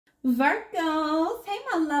Virgos, hey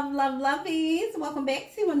my lovies, welcome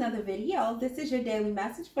back to another video. This is your daily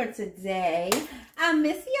message for today. I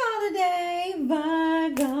miss y'all today.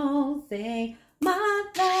 Virgos, say my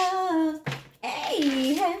love.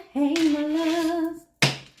 Hey, hey, hey my loves.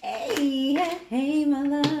 Hey, hey, hey my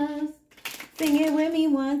loves. Sing it with me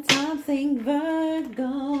one time. Sing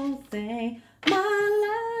Virgo, say my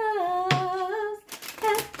loves.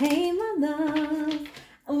 Hey, hey my loves.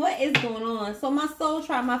 What is going on? So my soul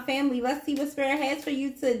tribe, my family, let's see what spirit has for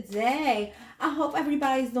you today. I hope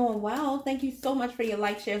everybody's doing well. Thank you so much for your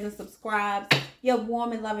likes, shares, and subscribes, your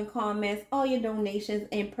warm and loving comments, all your donations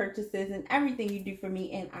and purchases, and everything you do for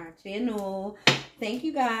me and our channel. Thank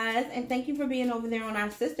you guys, and thank you for being over there on our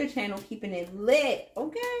sister channel, keeping it lit.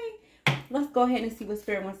 Okay, let's go ahead and see what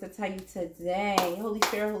spirit wants to tell you today. Holy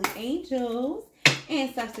Spirit, holy angels,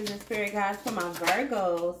 ancestors and spirit guides for my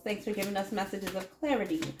Virgos, thanks for giving us messages of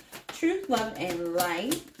clarity, truth, love, and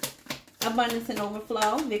light, abundance and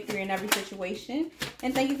overflow, victory in every situation.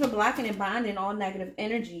 And thank you for blocking and binding all negative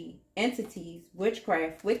energy, entities,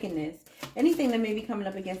 witchcraft, wickedness, anything that may be coming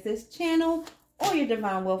up against this channel or your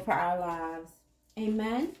divine will for our lives.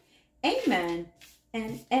 Amen, amen,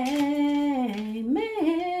 and amen.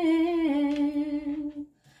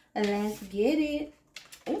 Let's get it.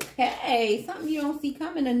 Okay, something you don't see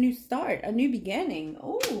coming, a new start, a new beginning.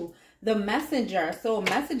 Oh, the messenger. So a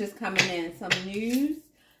message is coming in, some news,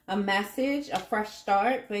 a message, a fresh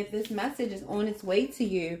start, but this message is on its way to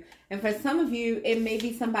you. And for some of you, it may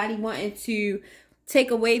be somebody wanting to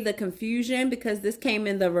take away the confusion because this came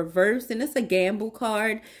in the reverse and it's a gamble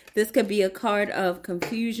card. This could be a card of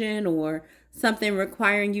confusion or something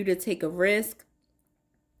requiring you to take a risk.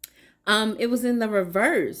 It was in the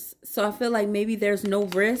reverse. So I feel like maybe there's no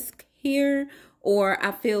risk here, or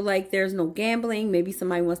I feel like there's no gambling. Maybe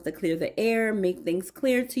somebody wants to clear the air, make things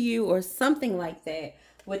clear to you, or something like that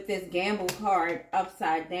with this gamble card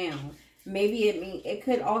upside down. Maybe it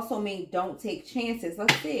could also mean don't take chances.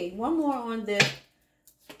 Let's see. One more on this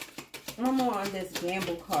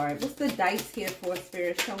gamble card. What's the dice here for,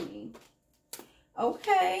 spirit? Show me.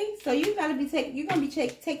 Okay, so you're gonna be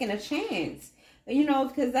taking a chance. You know,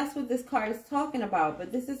 because that's what this card is talking about.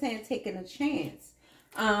 But this is saying taking a chance.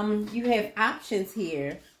 You have options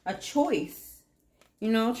here. A choice. You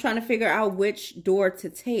know, trying to figure out which door to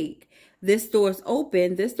take. This door's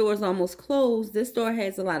open. This door's almost closed. This door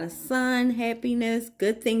has a lot of sun, happiness,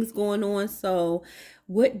 good things going on. So,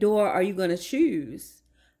 what door are you going to choose?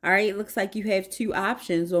 All right, it looks like you have two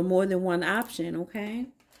options or more than one option, okay?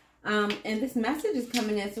 And this message is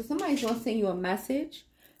coming in. So, somebody's going to send you a message.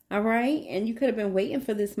 All right, and you could have been waiting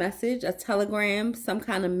for this message, a telegram, some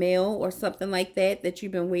kind of mail or something like that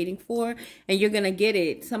you've been waiting for, and you're going to get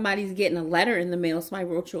it. Somebody's getting a letter in the mail. Somebody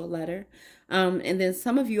wrote you a letter. And then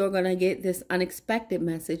some of you are going to get this unexpected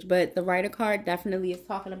message, but the Rider card definitely is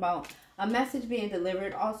talking about a message being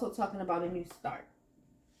delivered, also talking about a new start.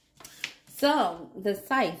 So, the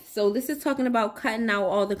Scythe. So, this is talking about cutting out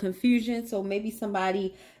all the confusion. So, maybe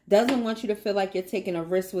somebody doesn't want you to feel like you're taking a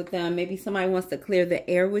risk with them. Maybe somebody wants to clear the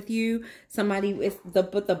air with you.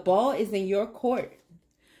 But the ball is in your court.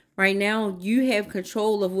 Right now, you have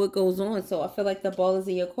control of what goes on. So, I feel like the ball is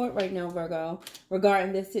in your court right now, Virgo,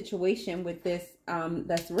 regarding this situation with this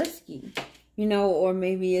that's risky. You know, or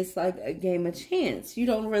maybe it's like a game of chance. You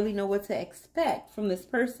don't really know what to expect from this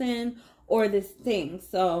person or this thing.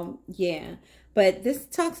 So, yeah. But this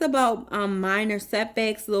talks about minor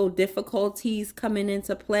setbacks, little difficulties coming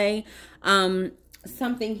into play.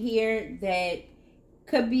 Something here that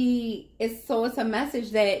could be, it's a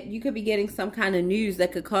message that you could be getting some kind of news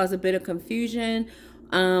that could cause a bit of confusion.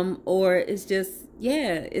 Or it's just,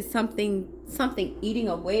 yeah, it's something eating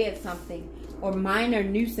away at something. Or minor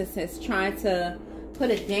nuisances trying to put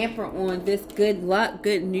a damper on this good luck,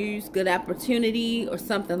 good news, good opportunity, or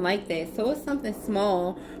something like that. So it's something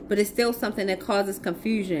small, but it's still something that causes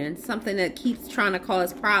confusion, something that keeps trying to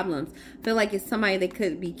cause problems. I feel like it's somebody that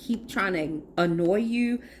could keep trying to annoy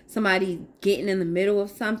you, somebody getting in the middle of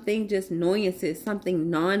something, just annoyances, something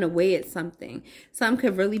gnawing away at something. Some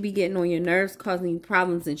could really be getting on your nerves, causing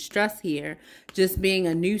problems and stress here, just being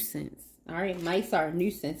a nuisance. All right, mice are a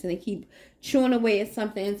nuisance, and they keep chewing away at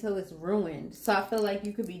something until it's ruined. So I feel like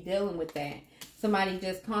you could be dealing with that. Somebody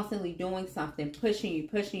just constantly doing something, pushing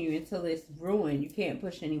you until it's ruined. You can't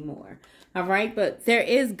push anymore. All right, but there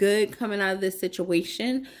is good coming out of this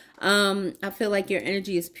situation. I feel like your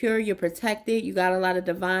energy is pure. You're protected. You got a lot of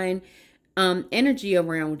divine energy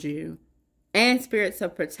around you and spirits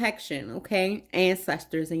of protection, okay?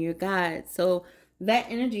 Ancestors and your guides. So that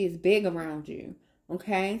energy is big around you.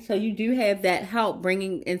 Okay, so you do have that help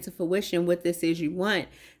bringing into fruition what this is you want.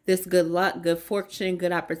 this good luck, good fortune,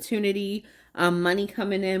 good opportunity, money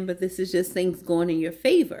coming in, but this is just things going in your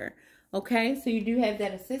favor. Okay, so you do have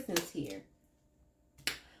that assistance here.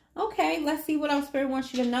 Okay, let's see what else Spirit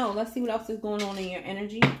wants you to know. Let's see what else is going on in your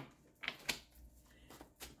energy.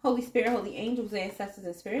 Holy Spirit, Holy Angels, Ancestors,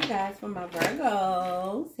 and Spirit Guides for my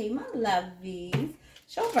Virgos. Hey, my lovies.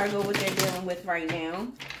 Show Virgo what they're dealing with right now.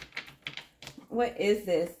 What is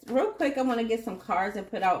this? Real quick, I want to get some cards and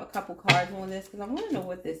put out a couple cards on this because I want to know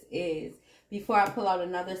what this is before I pull out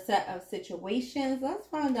another set of situations. Let's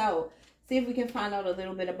find out. See if we can find out a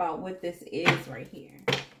little bit about what this is right here.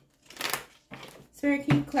 Spirit,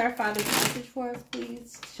 can you clarify this message for us,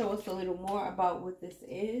 please? Show us a little more about what this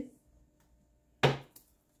is.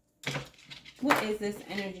 What is this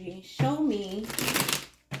energy? Show me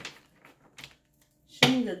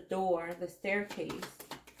the door, the staircase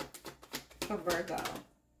for Virgo.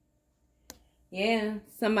 Yeah,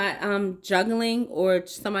 somebody juggling, or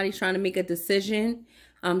somebody trying to make a decision.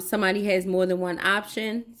 Somebody has more than one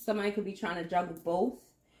option. Somebody could be trying to juggle both,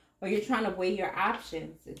 or you're trying to weigh your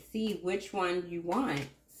options and see which one you want.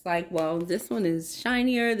 It's like, well, this one is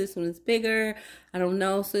shinier, this one is bigger. I don't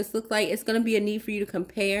know. So this looks like it's going to be a need for you to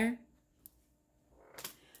compare.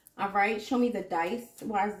 All right, show me the dice.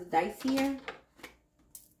 Why is the dice here?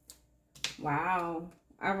 Wow.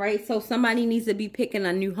 All right, so somebody needs to be picking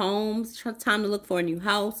a new home. It's time to look for a new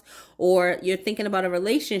house, or you're thinking about a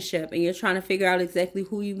relationship and you're trying to figure out exactly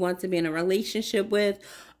who you want to be in a relationship with.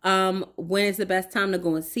 When is the best time to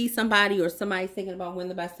go and see somebody, or somebody's thinking about when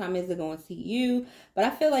the best time is to go and see you. But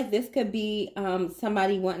I feel like this could be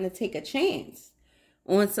somebody wanting to take a chance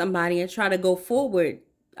on somebody and try to go forward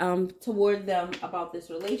toward them about this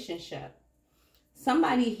relationship.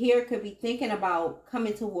 Somebody here could be thinking about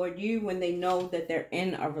coming toward you when they know that they're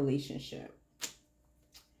in a relationship.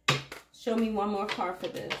 Show me one more card for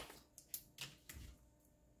this.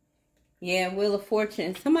 Yeah, Wheel of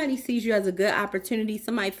Fortune. Somebody sees you as a good opportunity.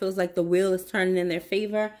 Somebody feels like the wheel is turning in their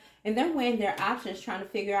favor, and they're weighing their options, trying to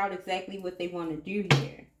figure out exactly what they want to do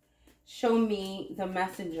here. Show me the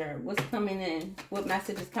messenger. What's coming in? What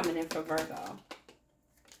message is coming in for Virgo?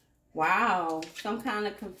 Wow, some kind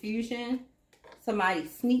of confusion. Somebody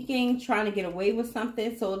sneaking, trying to get away with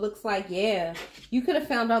something. So it looks like, yeah, you could have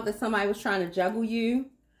found out that somebody was trying to juggle you,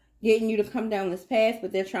 getting you to come down this path,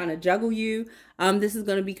 but they're trying to juggle you. This is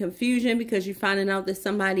going to be confusion because you're finding out that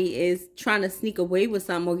somebody is trying to sneak away with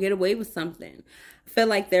something or get away with something. I feel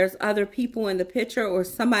like there's other people in the picture or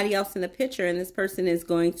somebody else in the picture, and this person is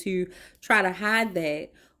going to try to hide that.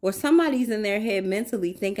 Or somebody's in their head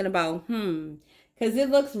mentally thinking about, because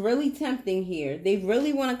it looks really tempting here. They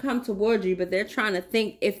really want to come toward you, but they're trying to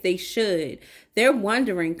think if they should. They're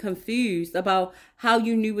wondering, confused about how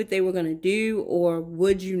you knew what they were going to do, or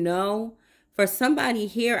would you know? For somebody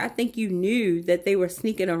here, I think you knew that they were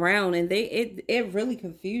sneaking around, and it really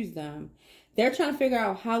confused them. They're trying to figure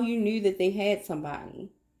out how you knew that they had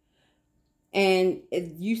somebody. And if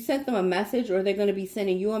you sent them a message, or they're going to be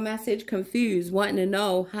sending you a message, confused, wanting to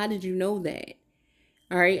know, how did you know that?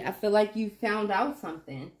 All right, I feel like you found out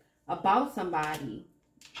something about somebody.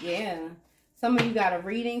 Yeah. Some of you got a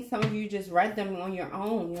reading. Some of you just read them on your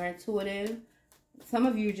own. You're intuitive. Some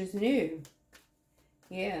of you just knew.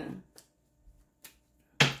 Yeah.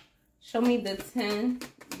 Show me the 10.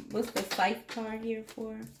 What's the Scythe card here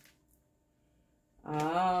for?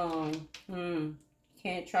 Oh.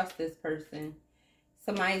 Can't trust this person.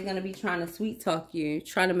 Somebody's going to be trying to sweet talk you,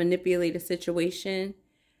 trying to manipulate a situation.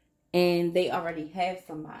 And they already have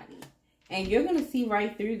somebody. And you're going to see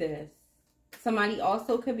right through this. Somebody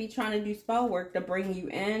also could be trying to do spell work to bring you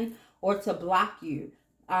in or to block you.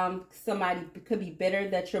 Somebody could be bitter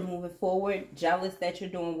that you're moving forward, jealous that you're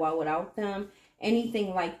doing well without them,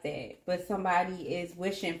 anything like that. But somebody is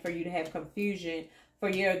wishing for you to have confusion, for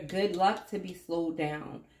your good luck to be slowed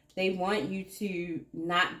down. They want you to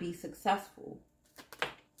not be successful.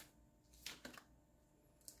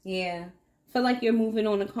 Yeah. Feel like you're moving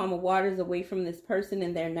on to calmer waters, away from this person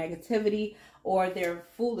and their negativity or their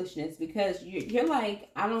foolishness, because you're like,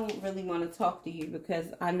 I don't really want to talk to you because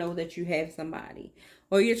I know that you have somebody.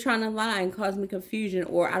 Or you're trying to lie and cause me confusion,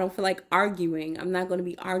 or I don't feel like arguing. I'm not going to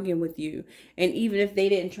be arguing with you. And even if they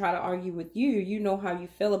didn't try to argue with you, you know how you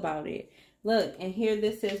feel about it. Look, and here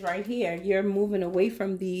this is right here. You're moving away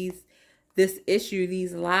from this issue,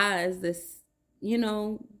 these lies, this, you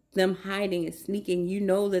know, them hiding and sneaking. You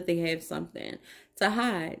know that they have something to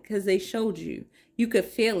hide because they showed you. You could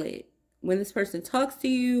feel it when this person talks to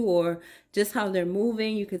you, or just how they're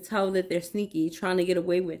moving. You could tell that they're sneaky, trying to get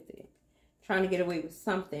away with it, trying to get away with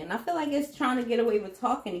something. I feel like it's trying to get away with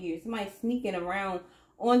talking to you. Somebody sneaking around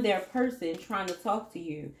on their person trying to talk to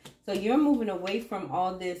you. So you're moving away from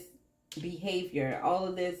all this behavior, all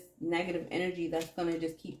of this negative energy that's going to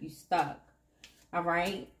just keep you stuck. All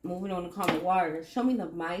right, moving on to calm water. Show me the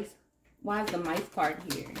mice. Why is the mice card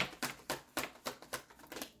here?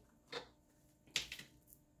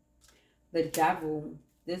 The devil.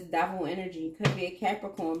 This devil energy could be a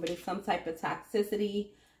Capricorn, but it's some type of toxicity.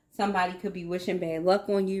 Somebody could be wishing bad luck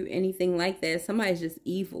on you, anything like that. Somebody's just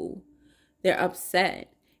evil. They're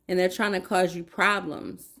upset, and they're trying to cause you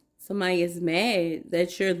problems. Somebody is mad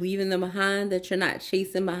that you're leaving them behind, that you're not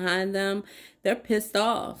chasing behind them. They're pissed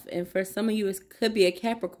off. And for some of you, it could be a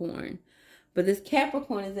Capricorn. But this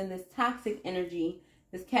Capricorn is in this toxic energy.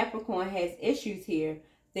 This Capricorn has issues here.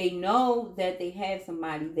 They know that they have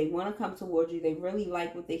somebody. They want to come towards you. They really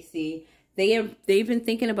like what they see. They've been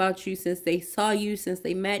thinking about you since they saw you, since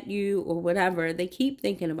they met you, or whatever. They keep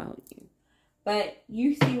thinking about you. But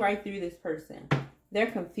you see right through this person.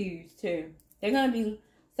 They're confused too. They're going to be...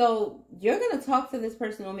 So you're going to talk to this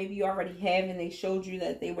person, or maybe you already have, and they showed you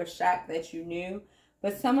that they were shocked that you knew.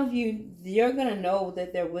 But some of you, you're going to know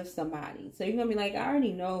that they're with somebody. So you're going to be like, I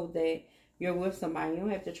already know that you're with somebody. You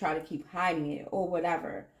don't have to try to keep hiding it or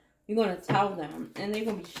whatever. You're going to tell them, and they're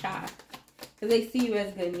going to be shocked. Because they see you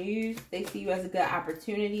as good news. They see you as a good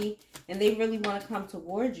opportunity. And they really want to come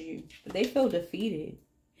towards you. But they feel defeated.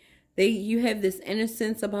 You have this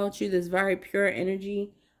innocence about you, this very pure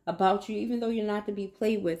energy about you, even though you're not to be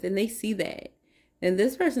played with, and they see that. And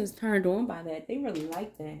this person's turned on by that. They really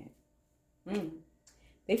like that.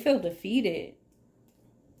 They feel defeated.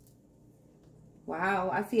 Wow,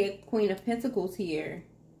 I see a Queen of Pentacles here.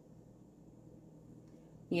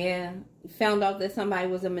 Yeah, found out that somebody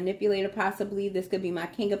was a manipulator, possibly. This could be my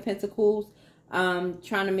King of Pentacles,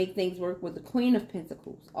 trying to make things work with the Queen of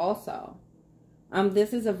Pentacles also.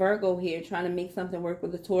 This is a Virgo here, trying to make something work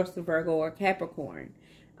with a Taurus, a Virgo, or Capricorn.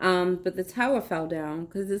 But the tower fell down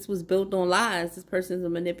because this was built on lies. This person's a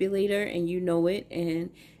manipulator, and you know it, and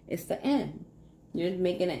it's the end. You're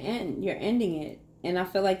making an end. You're ending it. And I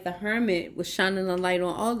feel like the Hermit was shining a light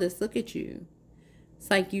on all this. Look at you. It's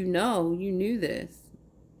like you knew this.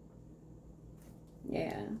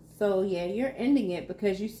 Yeah. So, yeah, you're ending it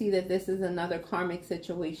because you see that this is another karmic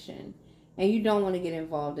situation. And you don't want to get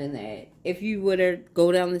involved in that. If you were to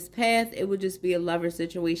go down this path, it would just be a lover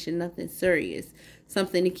situation, nothing serious.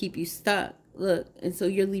 Something to keep you stuck. Look, and so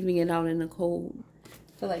you're leaving it out in the cold.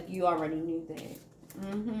 I feel like you already knew that.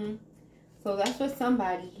 So that's for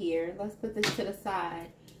somebody here. Let's put this to the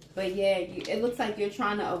side. But yeah, it looks like you're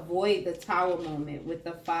trying to avoid the tower moment with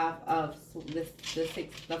the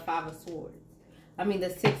the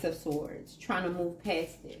Six of Swords. Trying to move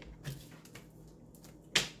past it.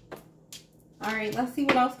 All right, let's see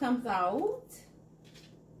what else comes out.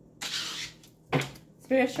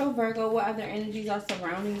 Spirit, show Virgo what other energies are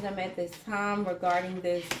surrounding them at this time regarding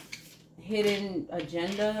this hidden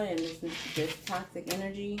agenda and this toxic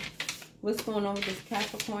energy. What's going on with this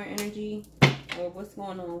Capricorn energy? Or what's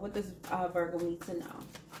going on? What does Virgo need to know?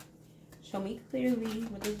 Show me clearly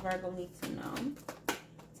what does Virgo need to know.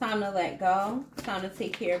 Time to let go. Time to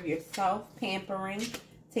take care of yourself. Pampering.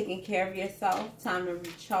 Taking care of yourself. Time to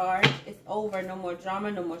recharge. It's over. No more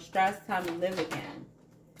drama. No more stress. Time to live again.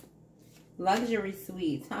 Luxury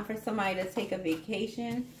suite. Time for somebody to take a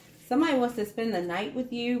vacation. Somebody wants to spend the night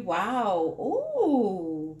with you. Wow.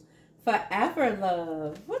 Ooh. Forever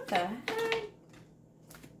love. What the heck?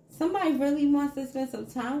 Somebody really wants to spend some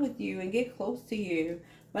time with you and get close to you.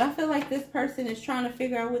 But I feel like this person is trying to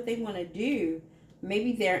figure out what they want to do.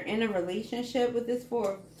 Maybe they're in a relationship with this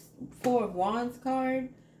Four of Wands card.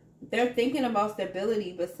 They're thinking about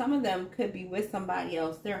stability, but some of them could be with somebody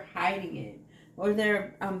else. They're hiding it. Or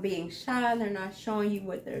they're being shy. They're not showing you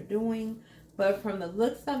what they're doing. But from the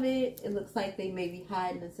looks of it, it looks like they may be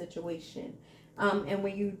hiding a situation. And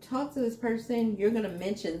when you talk to this person, you're going to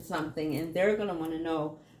mention something. And they're going to want to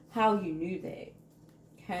know how you knew that.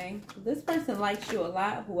 Okay? This person likes you a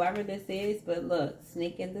lot, whoever this is. But look,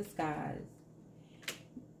 snake in disguise.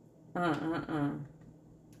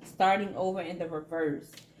 Starting over in the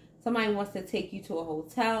reverse. Somebody wants to take you to a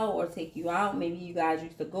hotel or take you out. Maybe you guys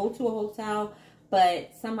used to go to a hotel,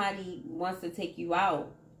 but somebody wants to take you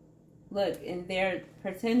out. Look, and they're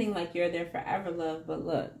pretending like you're there forever, love, but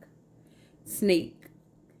look. Snake.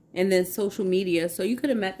 And then social media. So you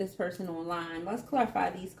could have met this person online. Let's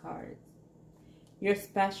clarify these cards. You're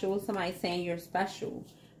special. Somebody's saying you're special.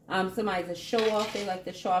 Somebody's a show-off. They like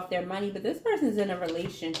to show off their money, but this person's in a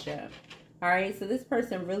relationship. All right, so this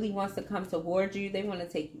person really wants to come towards you. They want to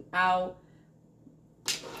take you out.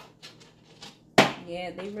 Yeah,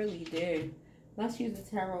 they really do. Let's use the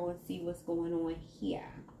tarot and see what's going on here.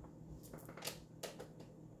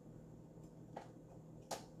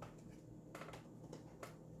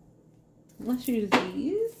 Let's use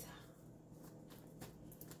these.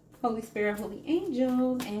 Holy Spirit, Holy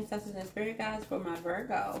Angels, Ancestors, and Spirit Guides for my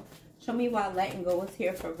Virgo. Show me why letting go is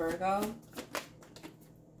here for Virgo.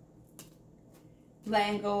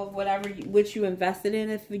 Letting go of whatever which you invested in.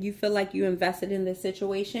 If you feel like you invested in this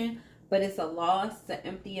situation, but it's a loss, it's an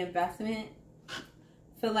empty investment.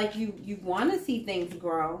 Feel like you want to see things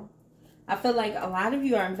grow. I feel like a lot of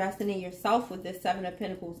you are investing in yourself with this Seven of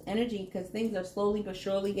Pentacles energy, because things are slowly but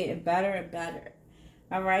surely getting better and better.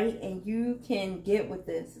 All right? And you can get with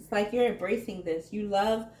this. It's like you're embracing this. You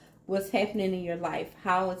love what's happening in your life,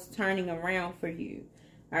 how it's turning around for you.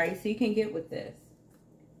 All right? So you can get with this.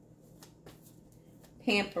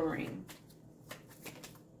 Pampering.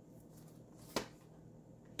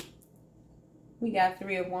 We got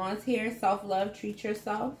Three of Wands here. Self-love. Treat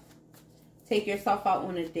yourself. Take yourself out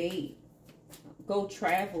on a date. Go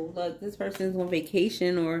travel. Look, this person's on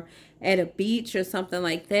vacation or at a beach or something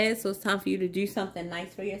like that. So it's time for you to do something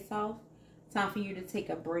nice for yourself. Time for you to take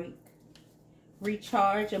a break.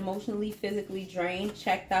 Recharge. Emotionally, physically drained.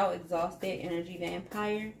 Checked out. Exhausted. Energy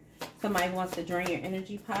vampire. Somebody wants to drain your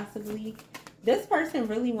energy possibly. This person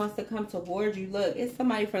really wants to come towards you. Look, it's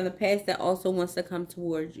somebody from the past that also wants to come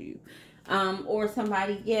towards you. Or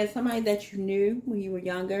somebody, somebody that you knew when you were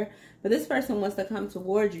younger. But this person wants to come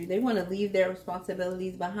towards you. They want to leave their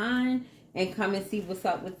responsibilities behind and come and see what's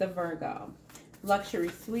up with the Virgo. Luxury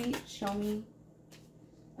suite, show me.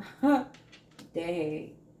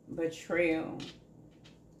 Dang, betrayal.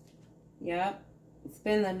 Yep.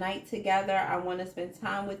 Spend the night together. I want to spend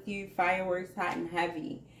time with you. Fireworks, hot and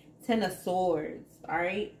heavy. Ten of Swords, all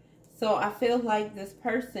right? So I feel like this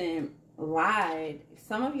person lied.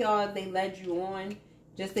 Some of y'all, they led you on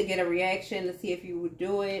just to get a reaction to see if you would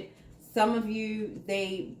do it. Some of you,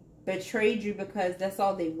 they betrayed you because that's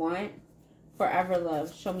all they want. Forever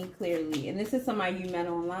love. Show me clearly. And this is somebody you met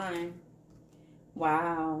online.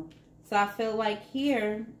 Wow. So I feel like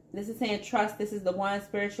here, this is saying trust. This is the one.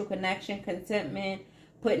 Spiritual connection, contentment,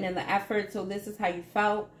 putting in the effort. So this is how you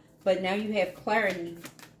felt. But now you have clarity.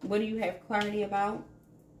 What do you have clarity about?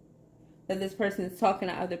 That this person is talking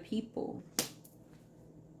to other people.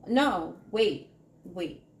 No, wait.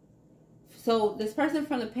 So this person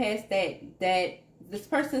from the past this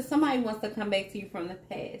person, somebody wants to come back to you from the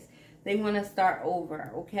past. They want to start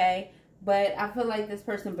over, okay? But I feel like this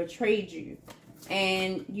person betrayed you.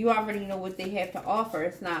 And you already know what they have to offer.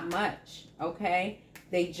 It's not much, okay?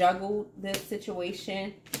 They juggled this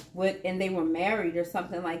situation and they were married or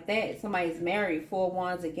something like that. Somebody's married, Four of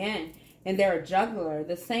Wands again. And they're a juggler.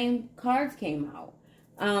 The same cards came out.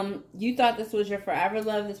 You thought this was your forever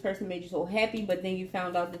love. This person made you so happy, but then you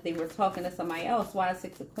found out that they were talking to somebody else. Why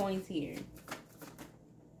Six of Coins here?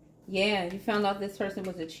 Yeah, you found out this person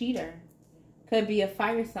was a cheater. Could be a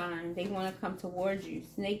fire sign. They want to come towards you.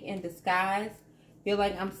 Snake in disguise. Feel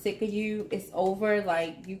like I'm sick of you. It's over.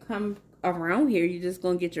 Like, you come around here, you're just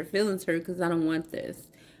going to get your feelings hurt because I don't want this.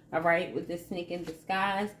 All right? With this snake in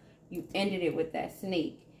disguise, you ended it with that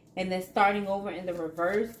snake. And then starting over in the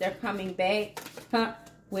reverse, they're coming back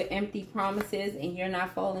with empty promises and you're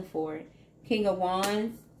not falling for it. King of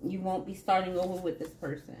Wands, you won't be starting over with this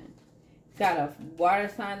person. Got a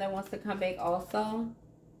water sign that wants to come back also.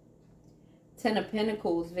 Ten of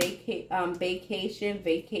Pentacles, vacation.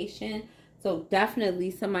 So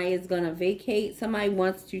definitely somebody is going to vacate. Somebody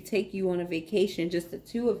wants to take you on a vacation, just the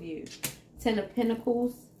two of you. Ten of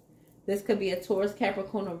Pentacles. This could be a Taurus,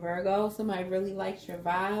 Capricorn, or Virgo. Somebody really likes your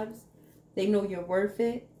vibes. They know you're worth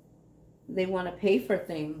it. They want to pay for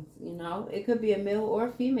things, you know. It could be a male or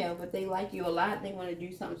a female, but they like you a lot. They want to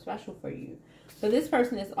do something special for you. So this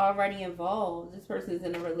person is already involved. This person is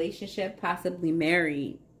in a relationship, possibly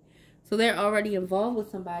married. So they're already involved with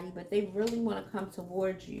somebody, but they really want to come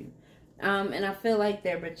towards you. And I feel like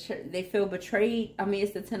they feel betrayed. I mean,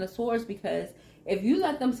 it's the Ten of Swords, because if you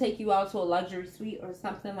let them take you out to a luxury suite or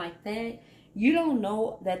something like that, you don't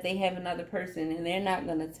know that they have another person and they're not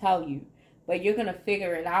going to tell you. But you're going to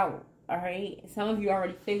figure it out, all right? Some of you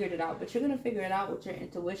already figured it out, but you're going to figure it out with your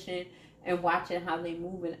intuition and watching how they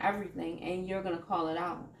move and everything, and you're going to call it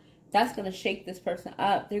out. That's going to shake this person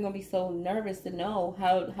up. They're going to be so nervous to know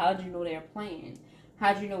how did you know their plan?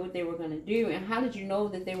 How did you know what they were going to do? And how did you know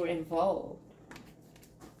that they were involved?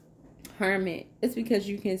 Hermit. It's because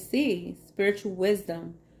you can see spiritual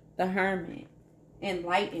wisdom, the Hermit,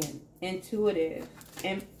 enlightened, intuitive,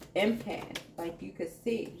 empath, like you could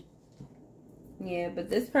see. Yeah, but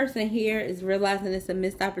this person here is realizing it's a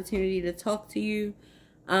missed opportunity to talk to you.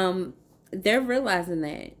 They're realizing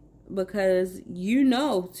that because you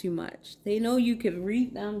know too much. They know you can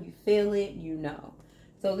read them, you feel it, you know.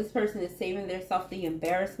 So this person is saving themselves the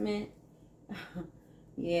embarrassment.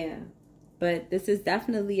 Yeah. But this is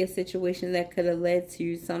definitely a situation that could have led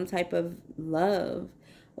to some type of love,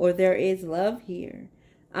 or there is love here.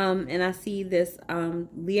 And I see this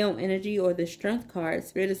Leo energy or the Strength card.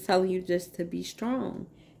 Spirit is telling you just to be strong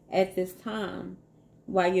at this time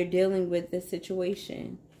while you're dealing with this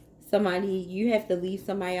situation. You have to leave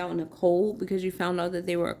somebody out in the cold because you found out that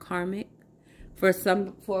they were a karmic. For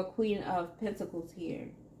a Queen of Pentacles here,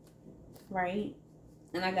 right?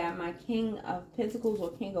 And I got my King of Pentacles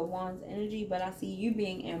or King of Wands energy, but I see you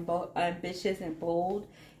being ambitious and bold,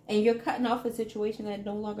 and you're cutting off a situation that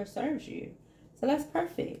no longer serves you. So that's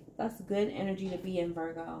perfect. That's good energy to be in,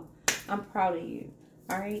 Virgo. I'm proud of you.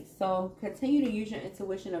 All right, so continue to use your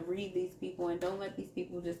intuition to read these people, and don't let these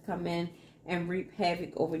people just come in and reap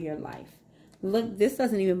havoc over your life. Look, this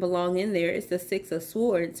doesn't even belong in there. It's the Six of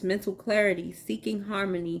Swords, mental clarity, seeking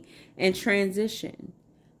harmony, and transition.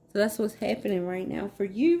 So that's what's happening right now for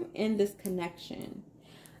you in this connection.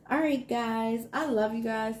 All right, guys. I love you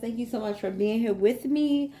guys. Thank you so much for being here with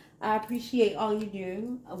me. I appreciate all you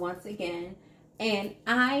do once again. And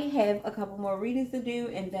I have a couple more readings to do,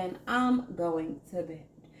 and then I'm going to bed.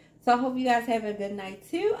 So I hope you guys have a good night,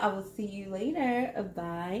 too. I will see you later.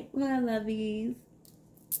 Bye, my lovies.